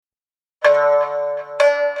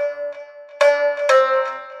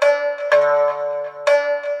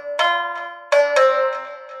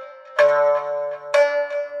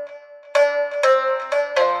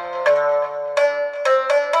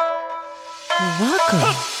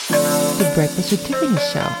Welcome to Breakfast with Tiffany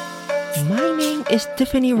show. My name is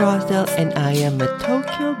Tiffany Rosdell and I am a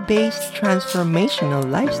Tokyo-based transformational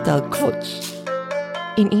lifestyle coach.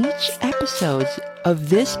 In each episode of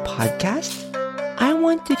this podcast, I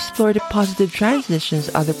want to explore the positive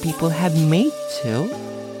transitions other people have made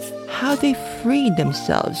to, how they freed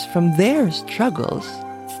themselves from their struggles,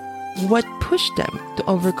 what pushed them to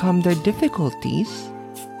overcome their difficulties,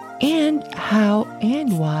 and how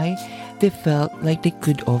and why they felt like they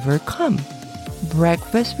could overcome.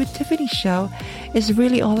 Breakfast with Tiffany show is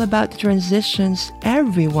really all about the transitions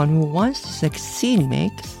everyone who wants to succeed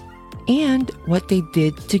makes and what they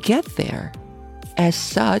did to get there. As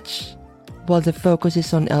such, while the focus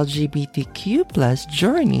is on LGBTQ plus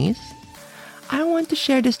journeys, I want to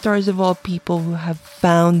share the stories of all people who have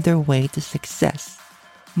found their way to success.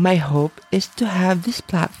 My hope is to have this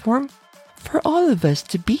platform for all of us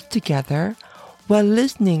to be together while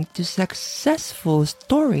listening to successful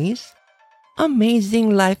stories, amazing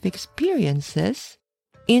life experiences,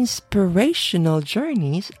 inspirational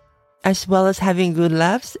journeys, as well as having good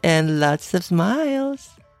laughs and lots of smiles.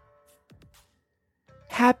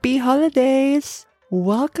 Happy holidays!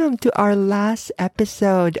 Welcome to our last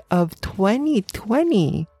episode of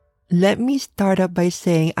 2020. Let me start up by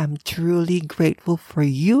saying I'm truly grateful for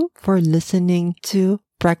you for listening to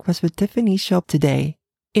Breakfast with Tiffany show today.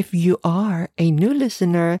 If you are a new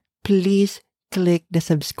listener, please click the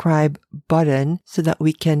subscribe button so that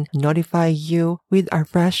we can notify you with our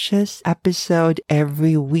freshest episode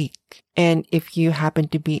every week. And if you happen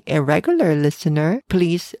to be a regular listener,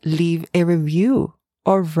 please leave a review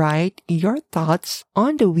or write your thoughts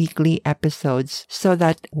on the weekly episodes so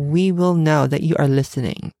that we will know that you are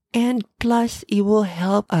listening. And plus, it will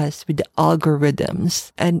help us with the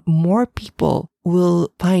algorithms and more people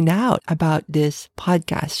will find out about this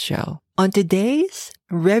podcast show. On today's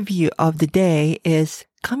review of the day is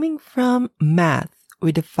coming from Math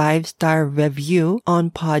with a 5-star review on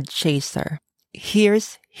Podchaser.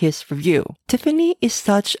 Here's his review. Tiffany is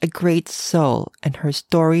such a great soul and her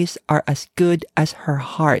stories are as good as her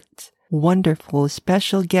heart. Wonderful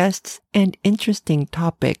special guests and interesting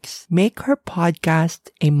topics make her podcast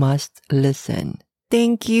a must listen.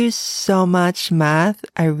 Thank you so much, Math.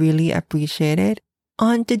 I really appreciate it.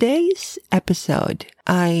 On today's episode,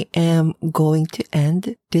 I am going to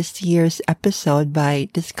end this year's episode by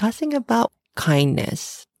discussing about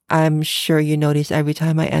kindness. I'm sure you notice every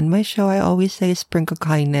time I end my show, I always say sprinkle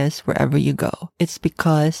kindness wherever you go. It's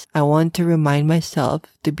because I want to remind myself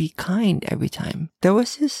to be kind every time. There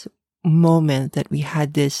was this moment that we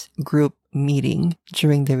had this group meeting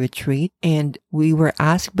during the retreat and we were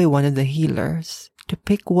asked by one of the healers to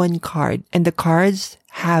pick one card, and the cards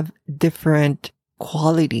have different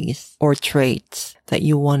qualities or traits that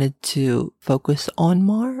you wanted to focus on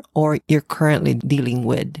more or you're currently dealing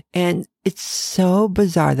with. And it's so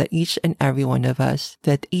bizarre that each and every one of us,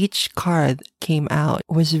 that each card came out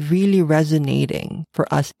was really resonating for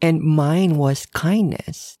us. And mine was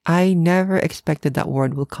kindness. I never expected that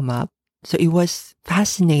word will come up. So it was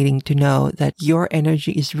fascinating to know that your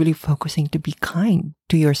energy is really focusing to be kind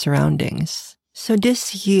to your surroundings. So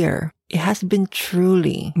this year, it has been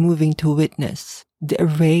truly moving to witness the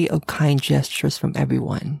array of kind gestures from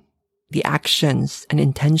everyone, the actions and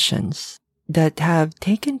intentions that have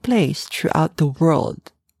taken place throughout the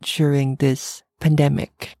world during this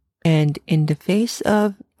pandemic. And in the face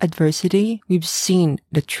of adversity, we've seen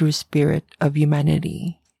the true spirit of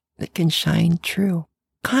humanity that can shine through.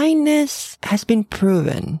 Kindness has been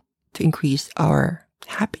proven to increase our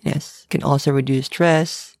happiness, can also reduce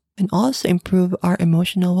stress, and also improve our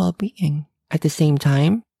emotional well-being. At the same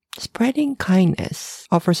time, spreading kindness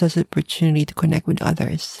offers us the opportunity to connect with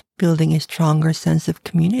others, building a stronger sense of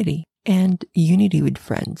community and unity with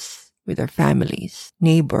friends, with our families,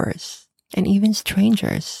 neighbors, and even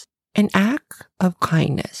strangers. An act of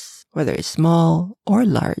kindness, whether it's small or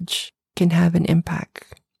large, can have an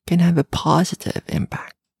impact, can have a positive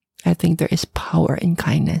impact. I think there is power in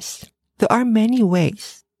kindness. There are many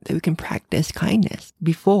ways that we can practice kindness.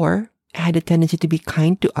 Before, I had a tendency to be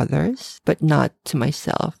kind to others, but not to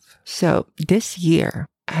myself. So this year,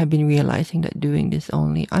 I have been realizing that doing this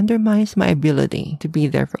only undermines my ability to be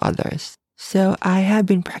there for others. So I have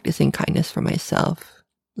been practicing kindness for myself.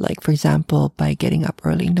 Like, for example, by getting up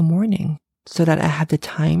early in the morning so that I have the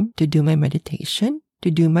time to do my meditation, to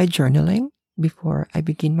do my journaling before I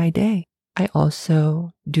begin my day. I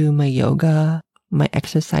also do my yoga, my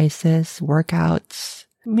exercises, workouts,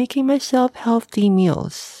 making myself healthy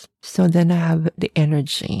meals. So then I have the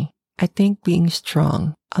energy. I think being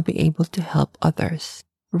strong, I'll be able to help others.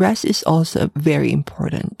 Rest is also very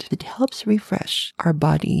important. It helps refresh our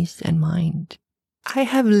bodies and mind. I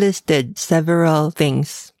have listed several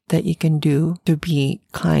things that you can do to be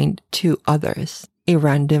kind to others. A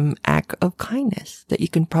random act of kindness that you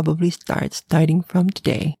can probably starting from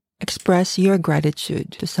today. Express your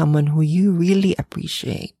gratitude to someone who you really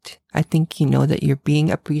appreciate. I think you know that you're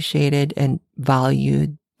being appreciated and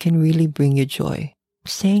valued can really bring you joy.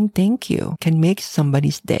 Saying thank you can make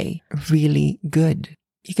somebody's day really good.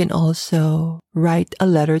 You can also write a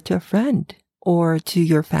letter to a friend or to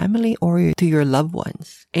your family or to your loved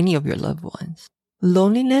ones, any of your loved ones.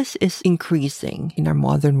 Loneliness is increasing in our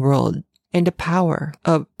modern world, and the power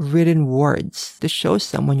of written words to show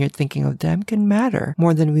someone you're thinking of them can matter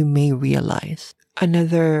more than we may realize.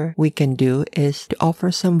 Another we can do is to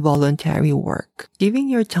offer some voluntary work. Giving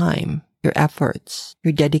your time, your efforts,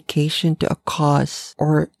 your dedication to a cause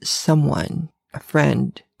or someone, a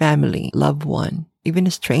friend, family, loved one, even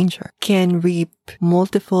a stranger, can reap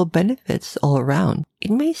multiple benefits all around.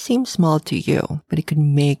 It may seem small to you, but it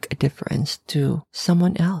can make a difference to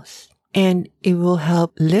someone else. And it will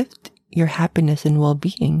help lift your happiness and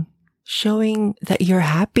well-being. Showing that you're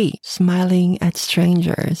happy, smiling at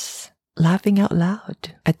strangers, laughing out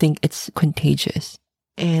loud. I think it's contagious.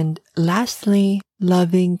 And lastly,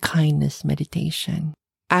 loving kindness meditation.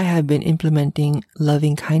 I have been implementing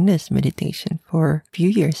loving kindness meditation for a few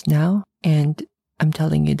years now, and I'm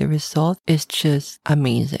telling you, the result is just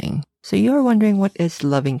amazing. So you're wondering, what is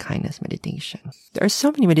loving kindness meditation? There are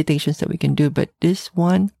so many meditations that we can do, but this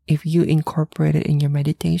one, if you incorporate it in your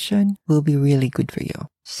meditation, will be really good for you.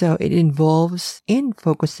 So it involves in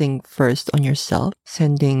focusing first on yourself,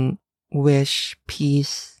 sending wish,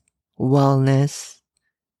 peace, wellness,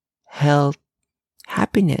 health,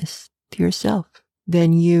 happiness to yourself.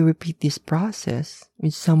 Then you repeat this process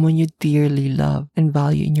with someone you dearly love and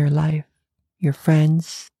value in your life. Your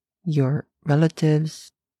friends, your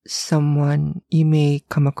relatives, someone you may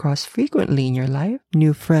come across frequently in your life,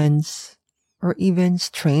 new friends, or even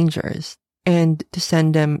strangers, and to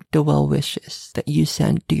send them the well wishes that you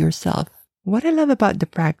send to yourself. What I love about the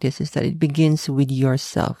practice is that it begins with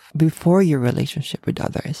yourself before your relationship with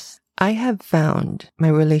others. I have found my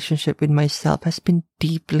relationship with myself has been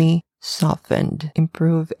deeply softened,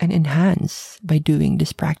 improved, and enhanced by doing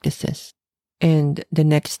these practices. And the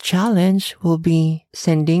next challenge will be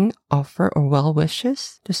sending offer or well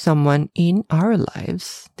wishes to someone in our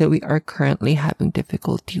lives that we are currently having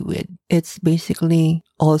difficulty with. It's basically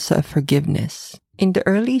also a forgiveness. In the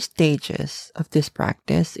early stages of this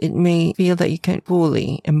practice, it may feel that you can't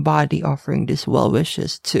fully embody offering these well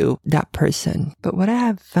wishes to that person. But what I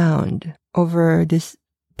have found over this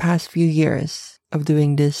past few years of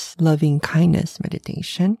doing this loving kindness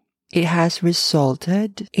meditation, it has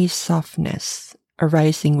resulted a softness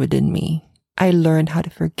arising within me. I learned how to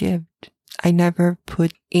forgive. I never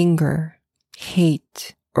put anger,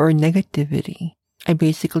 hate, or negativity. I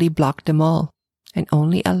basically block them all and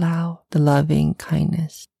only allow the loving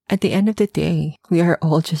kindness. At the end of the day, we are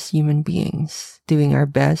all just human beings doing our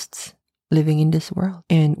best, living in this world,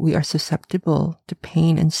 and we are susceptible to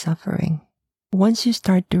pain and suffering. Once you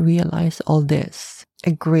start to realize all this,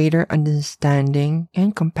 a greater understanding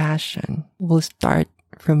and compassion will start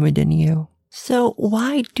from within you. So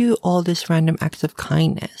why do all these random acts of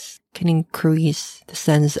kindness can increase the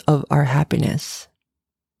sense of our happiness?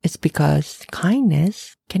 It's because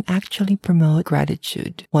kindness can actually promote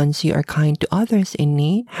gratitude. Once you are kind to others in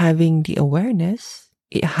need, having the awareness,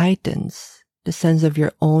 it heightens the sense of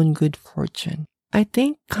your own good fortune. I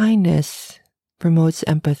think kindness promotes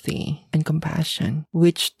empathy and compassion,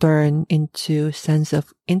 which turn into sense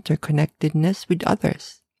of interconnectedness with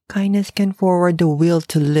others. Kindness can forward the will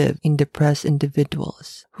to live in depressed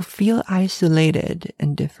individuals who feel isolated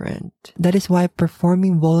and different. That is why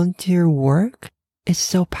performing volunteer work is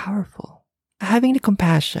so powerful. Having the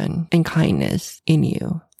compassion and kindness in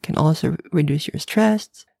you can also reduce your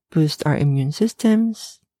stress, boost our immune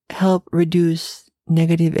systems, help reduce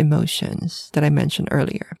negative emotions that I mentioned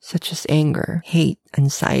earlier, such as anger, hate,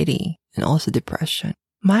 anxiety, and also depression.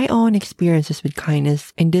 My own experiences with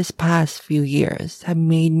kindness in this past few years have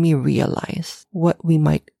made me realize what we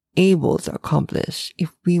might able to accomplish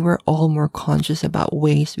if we were all more conscious about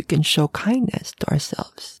ways we can show kindness to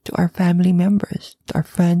ourselves, to our family members, to our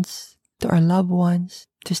friends, to our loved ones,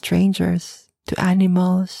 to strangers, to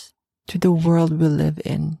animals, to the world we live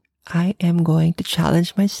in. I am going to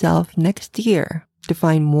challenge myself next year to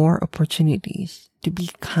find more opportunities to be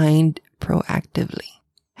kind proactively.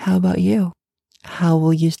 How about you? How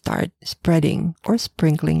will you start spreading or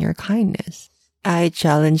sprinkling your kindness? I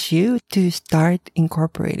challenge you to start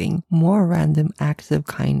incorporating more random acts of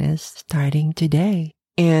kindness starting today.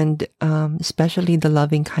 and especially the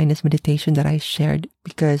loving kindness meditation that I shared,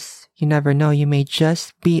 because you never know, you may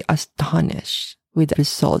just be astonished with the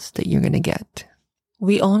results that you're going to get.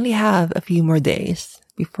 We only have a few more days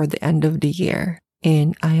before the end of the year,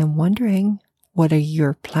 and I am wondering, what are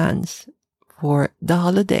your plans for the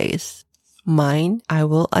holidays? Mine, I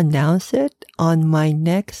will announce it on my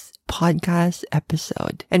next podcast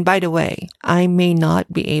episode. And by the way, I may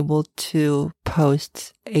not be able to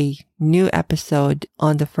post a new episode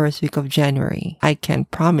on the first week of January. I can't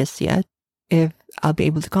promise yet. If I'll be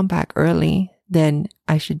able to come back early, then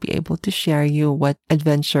I should be able to share you what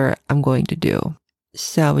adventure I'm going to do.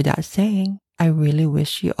 So with that saying, I really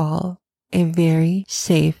wish you all a very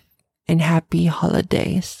safe and happy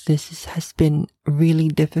holidays. This has been really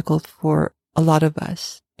difficult for a lot of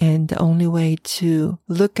us. And the only way to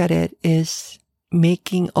look at it is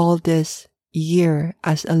making all this year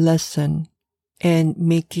as a lesson and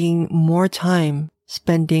making more time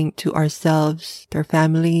spending to ourselves, to our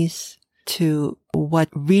families, to what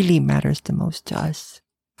really matters the most to us.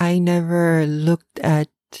 I never looked at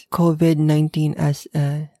COVID-19 as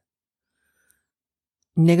a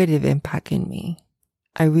negative impact in me.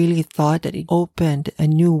 I really thought that it opened a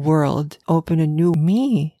new world, opened a new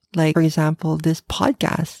me. Like, for example, this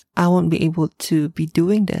podcast, I won't be able to be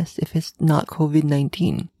doing this if it's not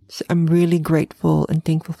COVID-19. So I'm really grateful and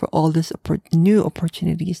thankful for all these new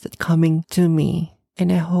opportunities that coming to me.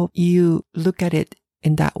 And I hope you look at it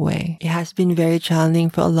in that way. It has been very challenging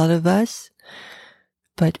for a lot of us,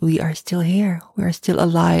 but we are still here. We are still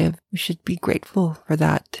alive. We should be grateful for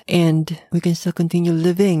that. And we can still continue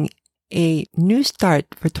living a new start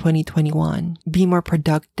for 2021. Be more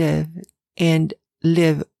productive and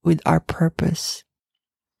live with our purpose.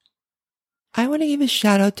 I want to give a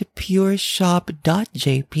shout out to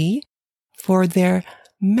pureshop.jp for their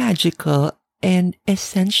magical and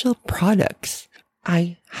essential products.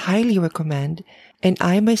 I highly recommend, and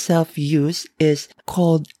I myself use, is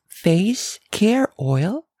called Face Care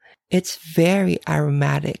Oil. It's very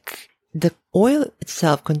aromatic. The oil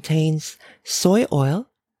itself contains soy oil,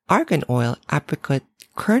 argan oil, apricot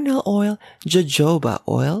kernel oil, jojoba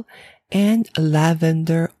oil, and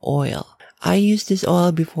lavender oil. I use this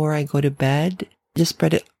oil before I go to bed. Just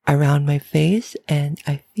spread it around my face and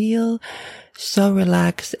I feel so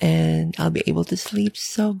relaxed and I'll be able to sleep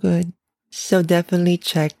so good. So definitely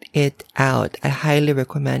check it out. I highly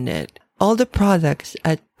recommend it. All the products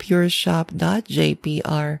at pureshop.jp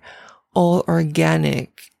are all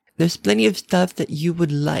organic. There's plenty of stuff that you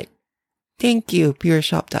would like. Thank you,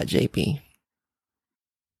 pureshop.jp.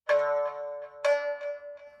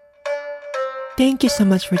 Thank you so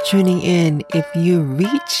much for tuning in. If you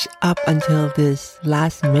reach up until this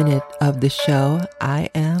last minute of the show, I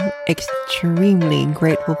am extremely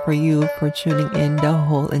grateful for you for tuning in the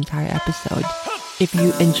whole entire episode. If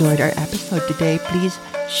you enjoyed our episode today, please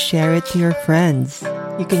share it to your friends.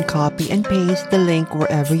 You can copy and paste the link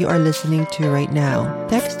wherever you are listening to right now.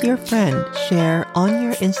 Text your friend, share on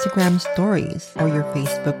your Instagram stories or your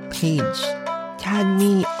Facebook page. Tag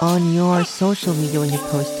me on your social media when you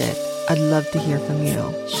post it. I'd love to hear from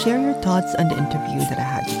you. Share your thoughts on the interview that I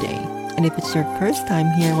had today. And if it's your first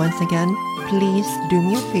time here once again, please do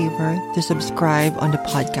me a favor to subscribe on the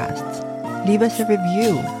podcast. Leave us a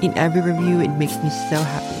review. In every review, it makes me so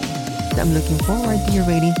happy. So I'm looking forward to your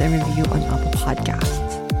ratings and review on Apple Podcasts.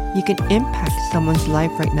 You can impact someone's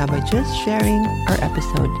life right now by just sharing our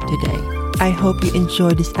episode today. I hope you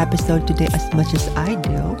enjoyed this episode today as much as I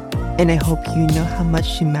do. And I hope you know how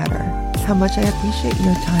much you matter, how much I appreciate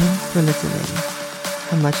your time for listening,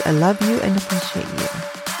 how much I love you and appreciate you.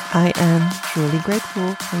 I am truly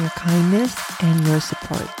grateful for your kindness and your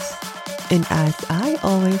support. And as I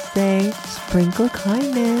always say, sprinkle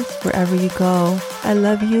kindness wherever you go. I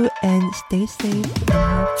love you and stay safe and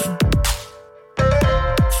healthy.